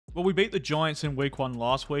Well, we beat the Giants in week 1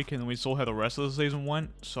 last week, and then we saw how the rest of the season went,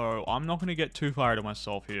 so I'm not going to get too far ahead of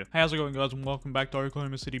myself here. Hey, how's it going, guys, and welcome back to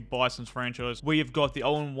Oklahoma City Bisons Franchise. We have got the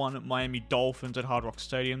 0-1 Miami Dolphins at Hard Rock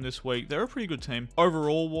Stadium this week. They're a pretty good team.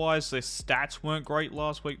 Overall-wise, their stats weren't great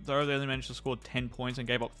last week, though. They only managed to score 10 points and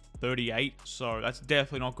gave up 38, so that's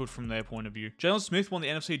definitely not good from their point of view. Jalen Smith won the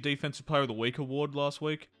NFC Defensive Player of the Week award last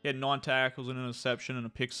week. He had 9 tackles, an interception, and a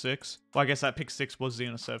pick 6. Well, I guess that pick 6 was the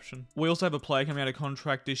interception. We also have a player coming out of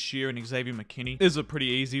contract this year in Xavier McKinney. This is a pretty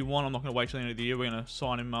easy one. I'm not going to wait till the end of the year. We're going to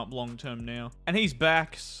sign him up long term now. And he's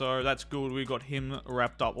back, so that's good. We got him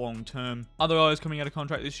wrapped up long term. Other guys coming out of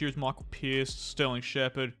contract this year is Michael Pierce, Sterling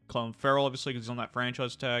Shepard, Clelin Ferrell, obviously, because he's on that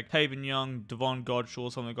franchise tag, Taven Young, Devon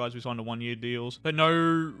Godshaw, some of the guys we signed to 1-year deals. But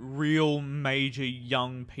no real major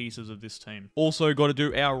young pieces of this team. Also got to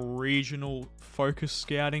do our regional focus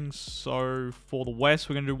scouting. So for the West,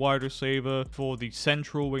 we're going to do wide receiver. For the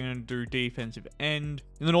Central, we're going to do defensive end.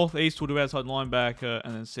 In the Northeast, we'll do outside linebacker.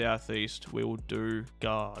 And then Southeast, we will do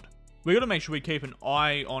guard. We got to make sure we keep an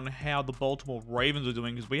eye on how the Baltimore Ravens are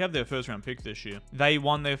doing because we have their first round pick this year. They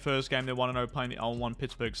won their first game. They're 1-0 playing the 0-1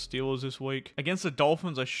 Pittsburgh Steelers this week. Against the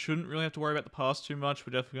Dolphins, I shouldn't really have to worry about the pass too much.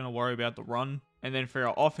 We're definitely going to worry about the run. And then for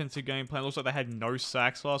our offensive game plan, looks like they had no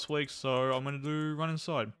sacks last week, so I'm going to do run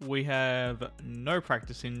inside. We have no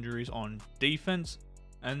practice injuries on defense.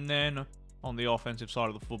 And then on the offensive side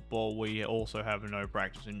of the football, we also have no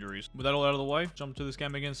practice injuries. With that all out of the way, jump to this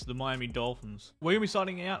game against the Miami Dolphins. We're going to be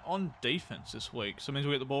starting out on defense this week, so it means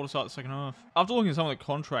we get the ball to start the second half. After looking at some of the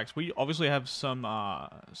contracts, we obviously have some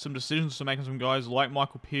decisions to make on some guys like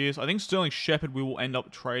Michael Pierce. I think Sterling Shepard we will end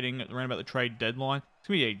up trading at around about the trade deadline. It's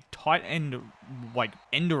going to be a tight end,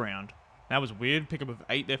 end around. That was weird. Pickup of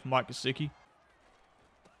 8 there for Mike Gesicki.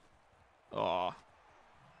 Oh.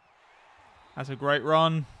 That's a great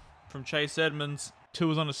run from Chase Edmonds.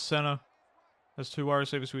 2 is on the center. There's 2 wide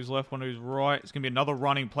receivers to his left, 1 to his right. It's going to be another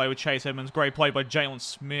running play with Chase Edmonds. Great play by Jalen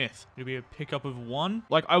Smith. It'll be a pickup of 1.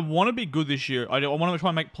 Like, I want to be good this year. I want to try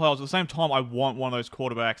and make playoffs. At the same time, I want one of those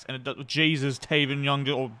quarterbacks. And Jesus, Taven Young,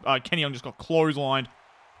 or Kenny Young just got clotheslined.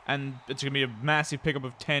 And it's going to be a massive pickup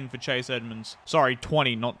of 10 for Chase Edmonds. Sorry,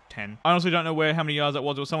 20, not 10. I honestly don't know how many yards that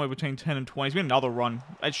was. It was somewhere between 10 and 20. It's been another run.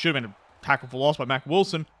 It should have been a tackle for loss by Mac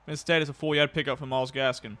Wilson. Instead, it's a 4-yard pickup for Myles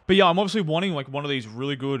Gaskin. But yeah, I'm obviously wanting like one of these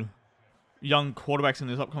really good young quarterbacks in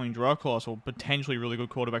this upcoming draft class, or potentially really good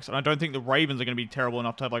quarterbacks. And I don't think the Ravens are going to be terrible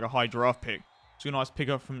enough to have like a high draft pick. So a nice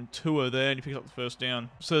pickup from Tua there, and he picks up the first down.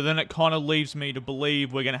 So then it kind of leaves me to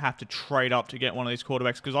believe we're going to have to trade up to get one of these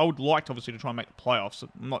quarterbacks, because I would like to obviously to try and make the playoffs.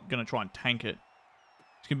 I'm not going to try and tank it.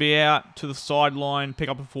 It's going to be out to the sideline, pick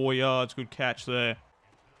up a 4 yards, good catch there.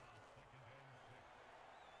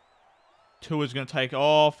 Tua's going to take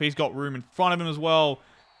off. He's got room in front of him as well.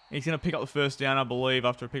 He's going to pick up the first down, I believe,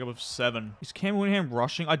 after a pickup of 7. Is Cam Whittingham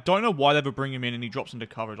rushing? I don't know why they ever bring him in and he drops into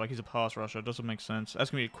coverage. Like, he's a pass rusher. It doesn't make sense. That's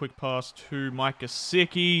going to be a quick pass to Mike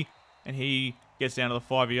Gesicki. And he gets down to the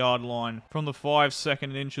 5-yard line. From the 5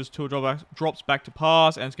 inches, Tua drops back to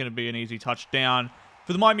pass. And it's going to be an easy touchdown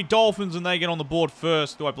for the Miami Dolphins. And they get on the board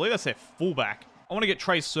first. I believe that's their fullback. I want to get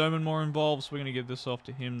Trey Sermon more involved. So we're going to give this off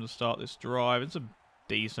to him to start this drive. It's a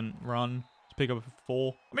decent run. Pick up a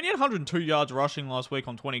 4. I mean, he had 102 yards rushing last week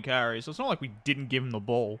on 20 carries, so it's not like we didn't give him the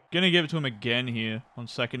ball. Gonna give it to him again here on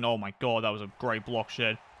second. Oh my god, that was a great block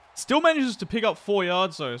shed. Still manages to pick up 4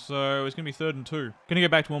 yards though, so it's gonna be 3rd and 2. Gonna go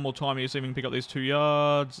back to one more time here, see if we can pick up these 2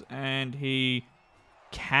 yards, and he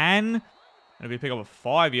can. And it'll be a pick up of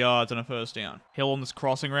 5 yards and a first down. Hill on this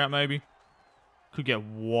crossing route maybe. Could get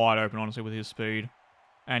wide open, honestly, with his speed.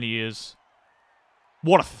 And he is.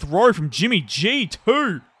 What a throw from Jimmy G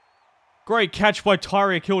too! Great catch by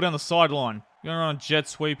Tyreek Hill down the sideline. Going on a jet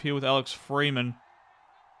sweep here with Alex Freeman.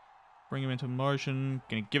 Bring him into motion.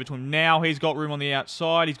 Gonna give it to him now. He's got room on the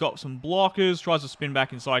outside. He's got some blockers. Tries to spin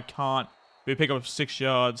back inside. Can't. Be a pickup of 6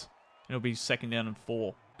 yards. It'll be 2nd down and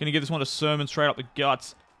 4. Gonna give this one to Sermon straight up the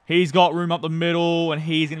guts. He's got room up the middle. And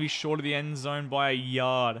he's gonna be short of the end zone by a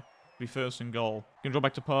yard. It'll be 1st and goal. Gonna drop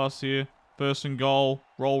back to pass here. 1st and goal,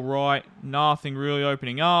 roll right, nothing really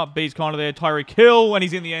opening up. B's kind of there, Tyreek Hill, and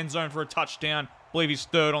he's in the end zone for a touchdown. I believe he's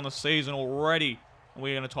 3rd on the season already, and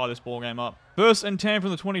we're going to tie this ball game up. 1st and 10 from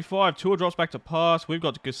the 25. Tua drops back to pass. We've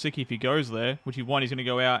got Gesicki if he goes there, which he won. He's going to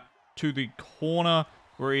go out to the corner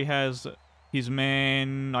where he has his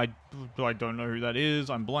man. I don't know who that is.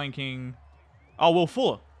 I'm blanking. Oh, Will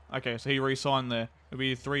Fuller. Okay, so he re-signed there. It'll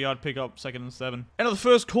be a 3-yard pickup, 2nd and 7. End of the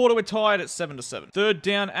first quarter, we're tied at 7-7. 3rd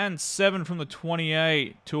down and 7 from the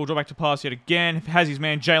 28. Tua will drop back to pass yet again. Has his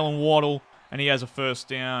man Jalen Waddle, and he has a first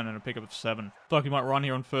down and a pickup of 7. Thought he might run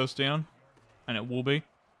here on 1st down, and it will be.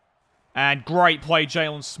 And great play,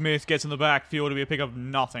 Jalen Smith gets in the backfield to be a pick of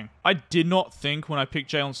nothing. I did not think when I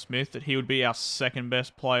picked Jalen Smith that he would be our second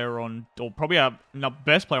best player on, or probably our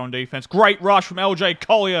best player on defense. Great rush from LJ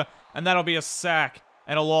Collier, and that'll be a sack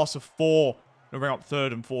and a loss of 4. It'll bring up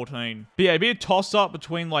 3rd and 14. But yeah, it'd be a toss-up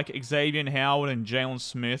between like Xavier Howard and Jalen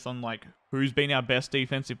Smith on like who's been our best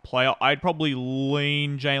defensive player. I'd probably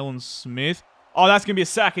lean Jalen Smith. Oh, that's going to be a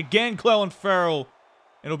sack again, Clelin Ferrell.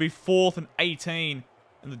 It'll be 4th and 18.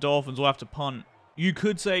 And the Dolphins will have to punt. You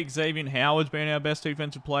could say Xavier Howard's been our best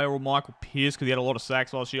defensive player or Michael Pierce because he had a lot of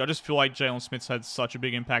sacks last year. I just feel like Jalen Smith's had such a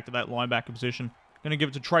big impact at that linebacker position. Going to give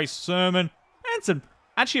it to Trey Sermon. And it's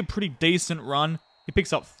actually a pretty decent run. He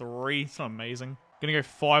picks up 3. It's not amazing. Going to go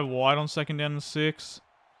 5 wide on 2nd down and 6.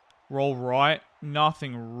 Roll right.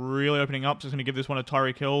 Nothing really opening up. Just going to give this one to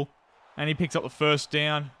Tyreek Hill. And he picks up the 1st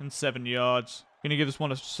down and 7 yards. Going to give this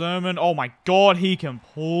one to Sermon. Oh my god, he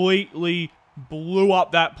completely blew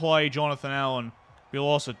up that play, Jonathan Allen. Be a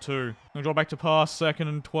loss of 2. Going to draw back to pass, 2nd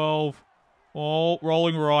and 12. Oh,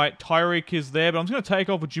 rolling right. Tyreek is there, but I'm just going to take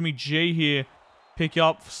off with Jimmy G here. Pick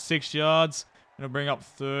up 6 yards. Going to bring up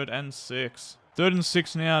 3rd and 6. 3rd and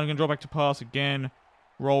 6 now. I'm going to draw back to pass again.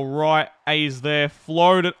 Roll right. A is there.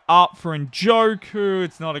 Float it up for Njoku.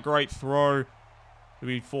 It's not a great throw. It'll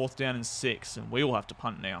be 4th down and 6, and we will have to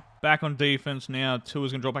punt now. Back on defense now.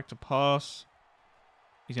 Tua's going to draw back to pass.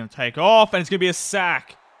 He's going to take off, and it's going to be a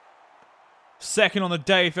sack. 2nd on the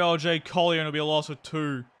day for LJ Collier, and it'll be a loss of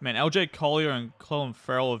 2. Man, LJ Collier and Clelin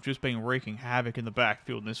Ferrell have just been wreaking havoc in the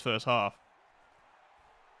backfield in this first half.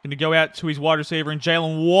 Going to go out to his wide receiver and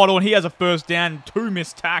Jalen Waddle, and he has a 1st down, 2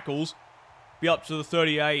 missed tackles. Be up to the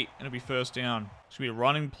 38, and it'll be 1st down. It's going to be a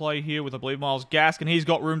running play here with, I believe, Myles Gaskin. He's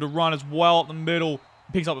got room to run as well up the middle.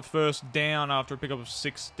 He picks up a 1st down after a pickup of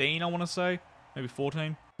 16, I want to say. Maybe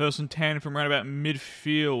 14. 1st and 10 from right about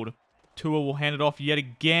midfield. Tua will hand it off yet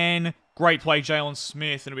again. Great play, Jalen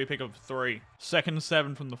Smith, and it'll be a pick of 3. 2nd and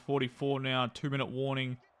 7 from the 44 now. 2-minute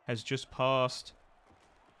warning has just passed.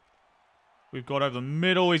 We've got over the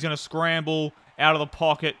middle. He's going to scramble out of the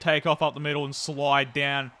pocket, take off up the middle, and slide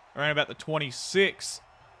down around about the 26.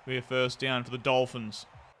 It'll be a 1st down for the Dolphins.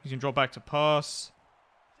 He's going to drop back to pass.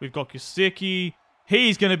 We've got Gesicki.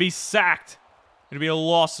 He's going to be sacked. It'll be a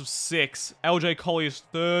loss of 6. LJ Collier's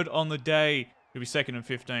 3rd on the day. It'll be 2nd and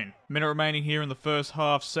 15. Minute remaining here in the first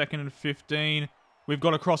half. 2nd and 15. We've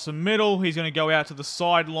got across the middle. He's going to go out to the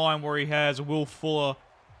sideline where he has Will Fuller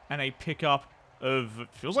and a pickup of, it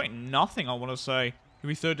feels like nothing, I want to say. It'll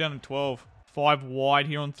be 3rd down and 12. 5 wide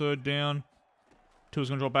here on 3rd down. Tua's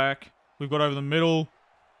going to drop back. We've got over the middle.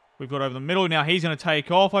 We've got over the middle. Now he's going to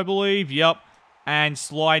take off, I believe. Yep. And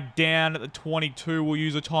slide down at the 22. We'll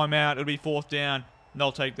use a timeout. It'll be 4th down. And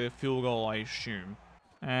they'll take their field goal, I assume.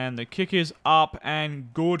 And the kick is up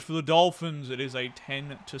and good for the Dolphins. It is a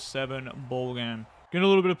 10-7 ball game. Getting a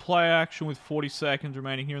little bit of play action with 40 seconds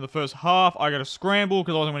remaining here in the first half. I got to scramble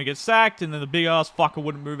because I wasn't going to get sacked. And then the big-ass fucker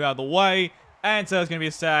wouldn't move out of the way. And so it's going to be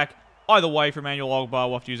a sack. Either way, for Emmanuel Ogbah,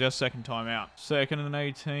 we'll have to use our 2nd timeout. 2nd and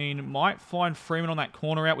 18. Might find Freeman on that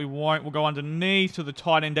corner out. We won't. We'll go underneath to the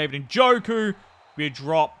tight end, David Njoku. Be a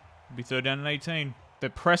drop. It'll be 3rd down and 18. They're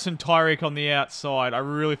pressing Tyreek on the outside. I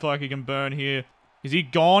really feel like he can burn here. Is he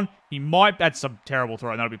gone? He might. That's a terrible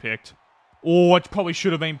throw. That'll be picked. Oh, it probably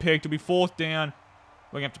should have been picked. It'll be 4th down.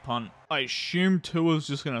 We're going to have to punt. I assume Tua's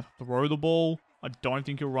just going to throw the ball. I don't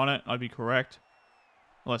think he'll run it. I'd be correct.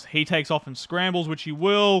 Unless he takes off and scrambles, which he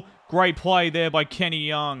will. Great play there by Kenny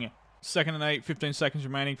Young. 2nd and 8. 15 seconds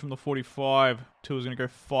remaining from the 45. Tua's going to go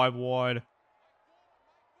 5 wide.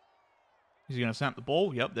 Is he going to snap the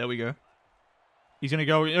ball? Yep, there we go. He's going to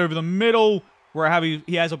go over the middle, where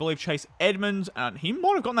he has, I believe, Chase Edmonds. And he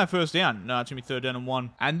might have gotten that 1st down. No, it's going to be 3rd down and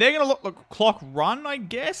 1. And they're going to let the clock run, I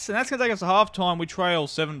guess. And that's going to take us to halftime. We trail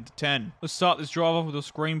 7-10. Let's start this drive off with a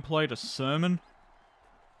screenplay to Sermon.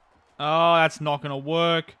 Oh, that's not going to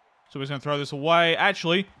work. So we're going to throw this away.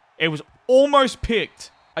 Actually, it was almost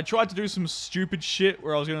picked. I tried to do some stupid shit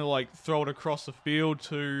where I was going to, like, throw it across the field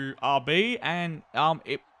to RB. And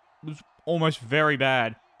it was almost very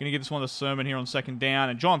bad. Going to give this one to Sermon here on 2nd down.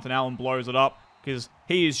 And Jonathan Allen blows it up because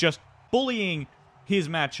he is just bullying his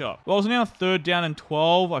matchup. Well, it's now 3rd down and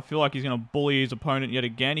 12. I feel like he's going to bully his opponent yet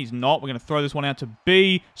again. He's not. We're going to throw this one out to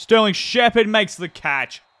B. Sterling Shepard makes the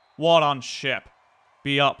catch. Well done, Shep.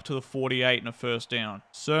 Be up to the 48 and a 1st down.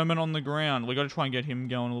 Sermon on the ground. We've got to try and get him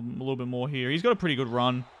going a little bit more here. He's got a pretty good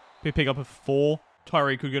run. Pick up a 4.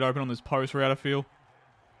 Tyree could get open on this post route, I feel.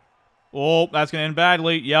 Oh, that's going to end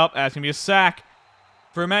badly. Yep, that's going to be a sack.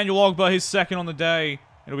 For Emmanuel Ogbah, his 2nd on the day.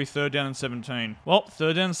 It'll be 3rd down and 17. Well,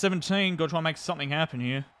 3rd down and 17. Got to try and make something happen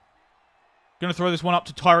here. Going to throw this one up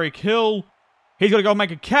to Tyreek Hill. He's got to go make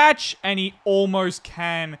a catch, and he almost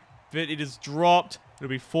can, but it is dropped. It'll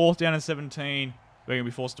be 4th down and 17. We're going to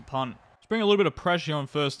be forced to punt. Let's bring a little bit of pressure on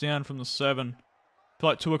 1st down from the 7. I feel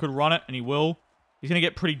like Tua could run it, and he will. He's going to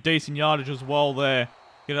get pretty decent yardage as well there.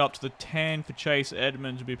 Get it up to the 10 for Chase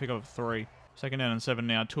Edmonds. It'll be a pickup of 3. 2nd down and 7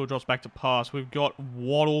 now. Tua drops back to pass. We've got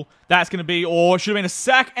Waddle. That's going to be, or it should have been a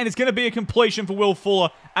sack, and it's going to be a completion for Will Fuller,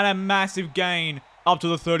 and a massive gain up to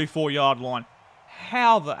the 34-yard line.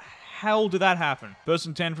 How the hell did that happen? 1st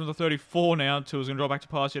and 10 from the 34 now. Tua's going to drop back to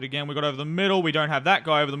pass yet again. We got over the middle. We don't have that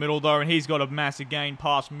guy over the middle, though, and he's got a massive gain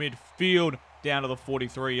past midfield down to the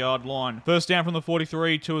 43-yard line. 1st down from the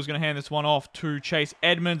 43. Tua's going to hand this one off to Chase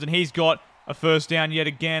Edmonds, and he's got a 1st down yet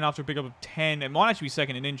again after a pickup of 10. It might actually be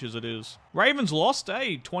 2nd in inches, it is. Ravens lost,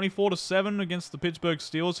 24-7 against the Pittsburgh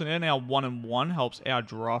Steelers, and they're now 1-1. Helps our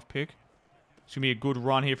draft pick. It's going to be a good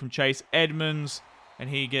run here from Chase Edmonds, and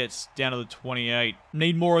he gets down to the 28.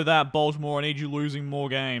 Need more of that, Baltimore. I need you losing more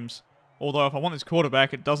games. Although, if I want this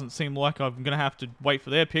quarterback, it doesn't seem like I'm going to have to wait for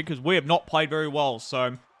their pick, because we have not played very well,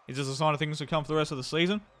 so is this a sign of things to come for the rest of the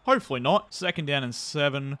season? Hopefully not. 2nd down and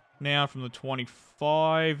 7 now from the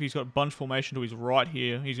 25. He's got bunch formation to his right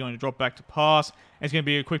here. He's going to drop back to pass. And it's going to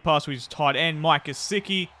be a quick pass to his tight end, Mike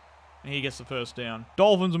Gesicki. And he gets the 1st down.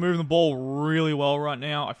 Dolphins are moving the ball really well right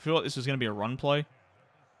now. I feel like this is going to be a run play.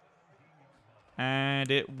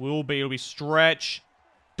 And it will be. It'll be stretch.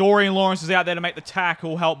 Dorian Lawrence is out there to make the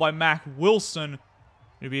tackle, helped by Mac Wilson.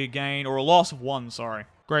 It'll be a gain, or a loss of 1, sorry.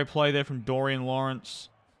 Great play there from Dorian Lawrence.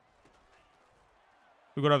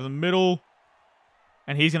 We've got over the middle.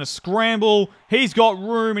 And he's going to scramble. He's got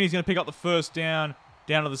room, and he's going to pick up the 1st down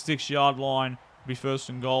to the 6-yard line. It'll be 1st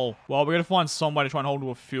and goal. Well, we're going to find some way to try and hold to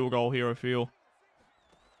a field goal here, I feel.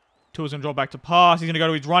 Tua's going to drop back to pass. He's going to go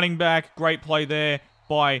to his running back. Great play there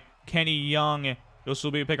by Kenny Young. It'll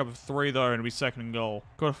still be a pickup of 3, though, and it'll be 2nd and goal.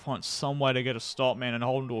 Got to find some way to get a stop, man, and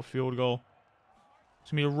hold him to a field goal.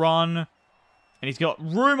 It's going to be a run. And he's got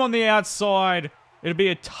room on the outside. It'll be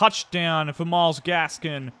a touchdown for Myles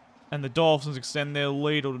Gaskin. And the Dolphins extend their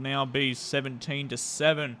lead. It'll now be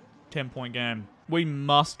 17-7. 10-point game. We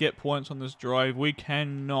must get points on this drive. We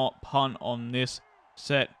cannot punt on this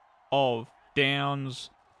set of downs.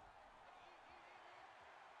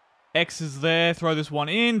 X is there. Throw this one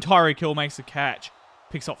in. Tyreek Hill makes the catch.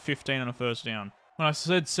 Picks up 15 on a 1st down. When I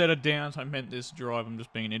said set of downs, I meant this drive. I'm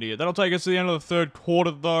just being an idiot. That'll take us to the end of the 3rd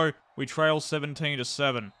quarter, though. We trail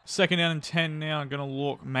 17-7. 2nd down and 10 now. I'm going to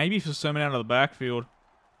look maybe for Sermon out of the backfield.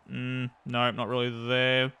 No, not really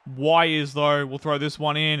there. Y is, though. We'll throw this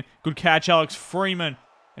one in. Good catch, Alex Freeman.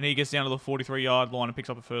 And he gets down to the 43-yard line and picks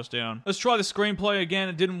up a 1st down. Let's try the screenplay again.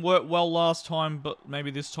 It didn't work well last time, but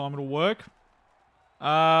maybe this time it'll work.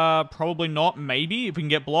 Probably not. Maybe. If we can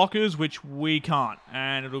get blockers, which we can't.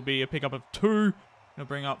 And it'll be a pickup of 2. It'll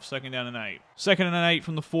bring up 2nd down and 8. 2nd and 8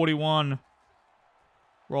 from the 41.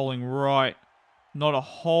 Rolling right. Not a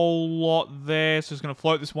whole lot there. So just going to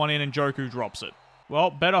float this one in and Joku drops it. Well,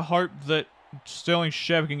 better hope that Sterling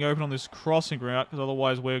Shepard can go open on this crossing route, because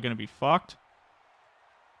otherwise we're going to be fucked.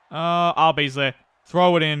 RB's there.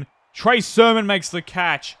 Throw it in. Trey Sermon makes the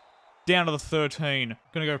catch. Down to the 13.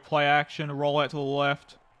 Going to go play action. Roll out to the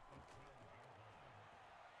left.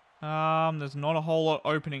 There's not a whole lot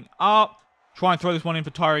opening up. Try and throw this one in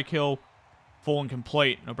for Tyreek Hill. Fallen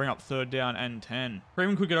complete. It'll bring up 3rd down and 10.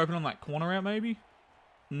 Freeman could get open on that corner out, maybe?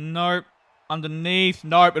 Nope. Underneath.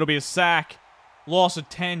 Nope. It'll be a sack. Loss of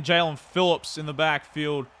 10. Jalen Phillips in the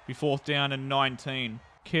backfield. Be 4th down and 19.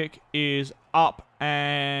 Kick is up,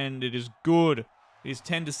 and it is good. It is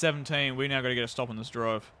 10-17. We now got to get a stop on this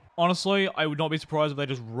drive. Honestly, I would not be surprised if they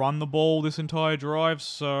just run the ball this entire drive,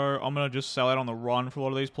 so I'm going to just sell out on the run for a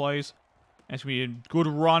lot of these plays. And it's going to be a good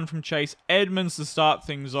run from Chase Edmonds to start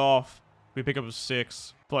things off. We pick up a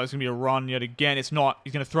 6. I thought it's going to be a run yet again. It's not.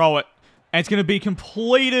 He's going to throw it. And it's going to be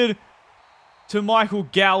completed to Michael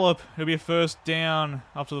Gallup. It'll be a 1st down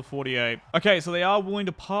up to the 48. Okay, so they are willing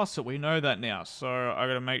to pass it. We know that now. So I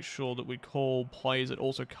got to make sure that we call plays that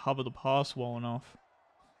also cover the pass well enough.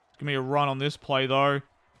 It's going to be a run on this play, though.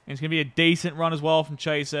 And it's going to be a decent run as well from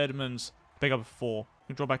Chase Edmonds. Pick up a 4.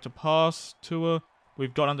 Can draw back to pass. Tua.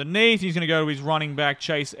 We've got underneath. He's going to go to his running back,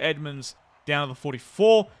 Chase Edmonds, down to the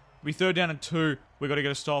 44. It'll be 3rd down and 2. We've got to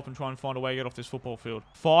get a stop and try and find a way to get off this football field.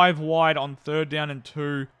 5 wide on 3rd down and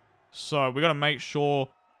 2. So we got to make sure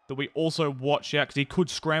that we also watch out, because he could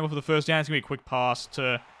scramble for the 1st down. It's going to be a quick pass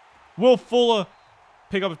to Will Fuller.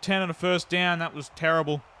 Pick up a 10 on a 1st down. That was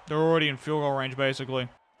terrible. They're already in field goal range, basically.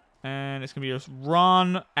 And it's going to be a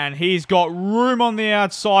run. And he's got room on the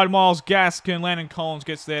outside. Myles Gaskin. Landon Collins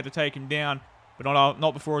gets there to take him down. But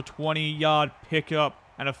not before a 20-yard pickup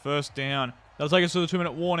and a 1st down. That'll take us to the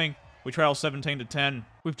 2-minute warning. We trail 17-10.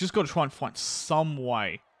 We've just got to try and find some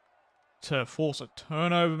way to force a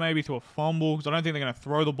turnover, maybe through a fumble, because I don't think they're going to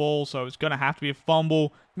throw the ball, so it's going to have to be a fumble.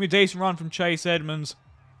 Give me a decent run from Chase Edmonds.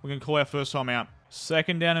 We're going to call our first time out.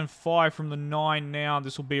 2nd down and 5 from the 9 now.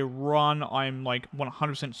 This will be a run. I'm like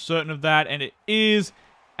 100% certain of that, and it is.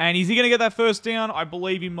 And is he going to get that first down? I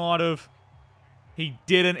believe he might have. He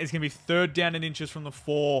didn't. It's going to be 3rd down and inches from the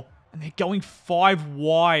 4. And they're going 5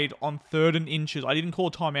 wide on 3rd and inches. I didn't call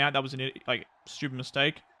a timeout. That was a stupid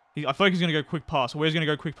mistake. I feel like he's going to go quick pass. Where's he going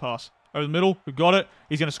to go quick pass? Over the middle. We've got it.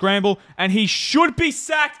 He's going to scramble. And he should be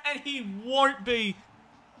sacked. And he won't be.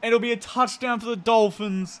 And it'll be a touchdown for the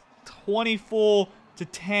Dolphins.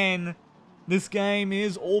 24-10. This game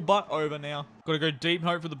is all but over now. Got to go deep and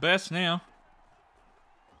hope for the best now.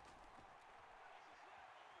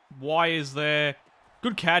 Why is there...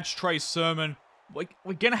 Good catch, Trey Sermon. We're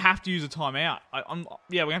going to have to use a timeout.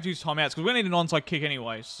 Yeah, we have to use timeouts because we're going to need an onside kick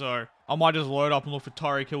anyway. So I might just load up and look for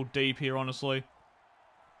Tyreek Hill deep here, honestly.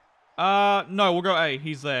 No, we'll go A.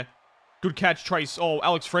 He's there. Good catch, Trace. Oh,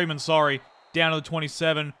 Alex Freeman, sorry. Down to the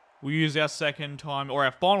 27. We'll use our second time, or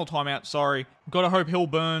our final timeout, sorry. Got to hope Hill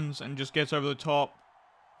burns and just gets over the top.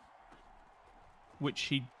 Which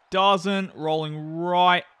he doesn't. Rolling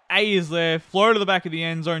right. A is there. Flow to the back of the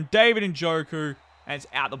end zone. David Njoku. And it's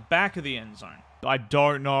out the back of the end zone. I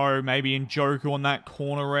don't know. Maybe Njoku on that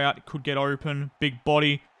corner route. It could get open. Big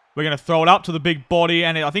body. We're going to throw it up to the big body.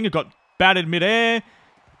 And I think it got batted midair.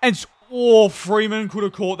 And oh, Freeman could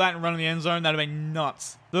have caught that and run in the end zone. That would have been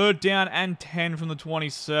nuts. 3rd down and 10 from the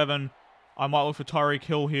 27. I might look for Tyreek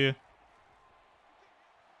Hill here.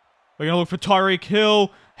 We're going to look for Tyreek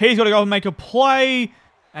Hill. He's got to go and make a play.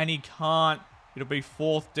 And he can't. It'll be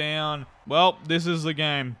 4th down. Well, this is the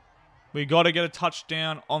game. We got to get a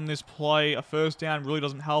touchdown on this play. A 1st down really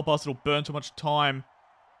doesn't help us. It'll burn too much time.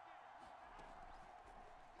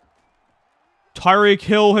 Tyreek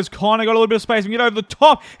Hill has kind of got a little bit of space. We can get over the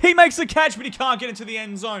top. He makes the catch, but he can't get into the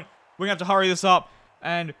end zone. We're going to have to hurry this up.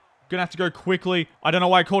 And going to have to go quickly. I don't know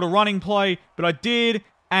why I called a running play, but I did.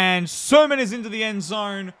 And Sermon is into the end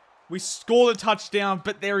zone. We score the touchdown,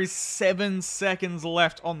 but there is 7 seconds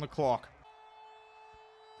left on the clock.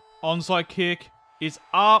 Onside kick is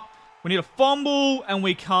up. We need a fumble, and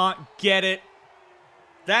we can't get it.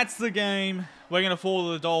 That's the game. We're going to fall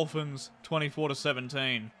to the Dolphins,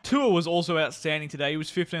 24-17. Tua was also outstanding today. He was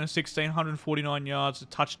 15-16, 149 yards, a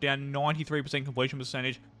touchdown, 93% completion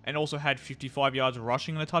percentage, and also had 55 yards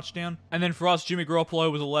rushing and a touchdown. And then for us, Jimmy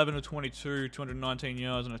Garoppolo was 11-22, 219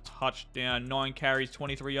 yards and a touchdown, 9 carries,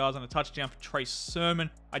 23 yards and a touchdown for Trey Sermon.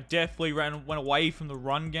 I definitely went away from the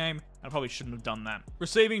run game. I probably shouldn't have done that.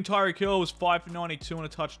 Receiving, Tyreek Hill was 5 for 92 and a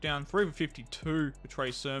touchdown, 3 for 52 for Trey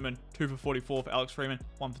Sermon, 2 for 44 for Alex Freeman,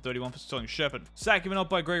 1 for 31 for Sterling Shepard. Sack given up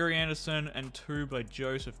by Gregory Anderson and 2 by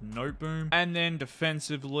Joseph Noteboom. And then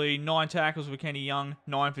defensively, 9 tackles for Kenny Young,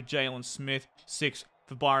 9 for Jalen Smith, 6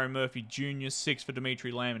 for Byron Murphy Jr., 6 for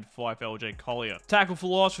Dimitri Lamb, and 5 for LJ Collier. Tackle for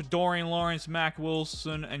loss for Dorian Lawrence, Mac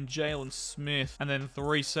Wilson, and Jalen Smith. And then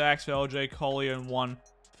 3 sacks for LJ Collier and 1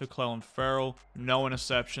 for Clelin Ferrell. No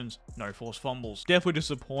interceptions, no forced fumbles. Definitely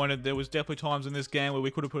disappointed. There was definitely times in this game where we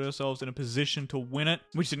could have put ourselves in a position to win it.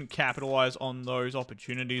 We just didn't capitalize on those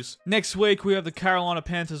opportunities. Next week, we have the Carolina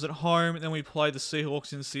Panthers at home, and then we play the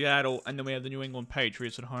Seahawks in Seattle, and then we have the New England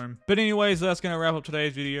Patriots at home. But anyways, that's going to wrap up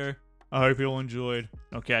today's video. I hope you all enjoyed.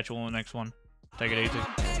 I'll catch you all in the next one. Take it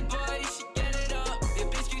easy.